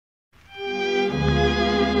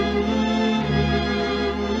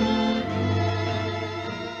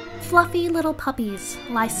Fluffy little puppies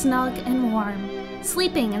lie snug and warm,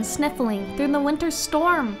 sleeping and sniffling through the winter's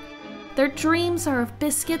storm. Their dreams are of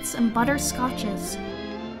biscuits and butterscotches,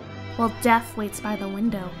 while death waits by the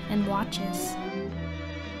window and watches.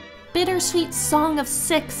 Bittersweet song of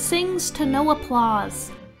six sings to no applause.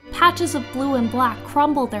 Patches of blue and black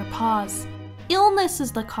crumble their paws. Illness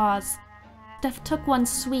is the cause. Death took one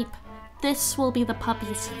sweep. This will be the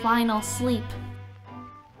puppy's final sleep.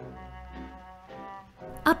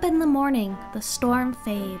 Up in the morning, the storm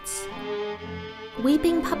fades.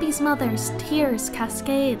 Weeping puppy's mother's tears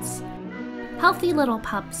cascades. Healthy little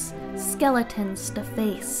pups, skeletons to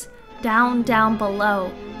face. Down, down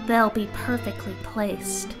below, they'll be perfectly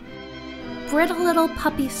placed. Brittle little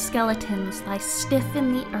puppy skeletons lie stiff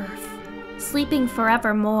in the earth, sleeping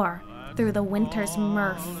forevermore through the winter's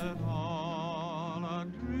mirth.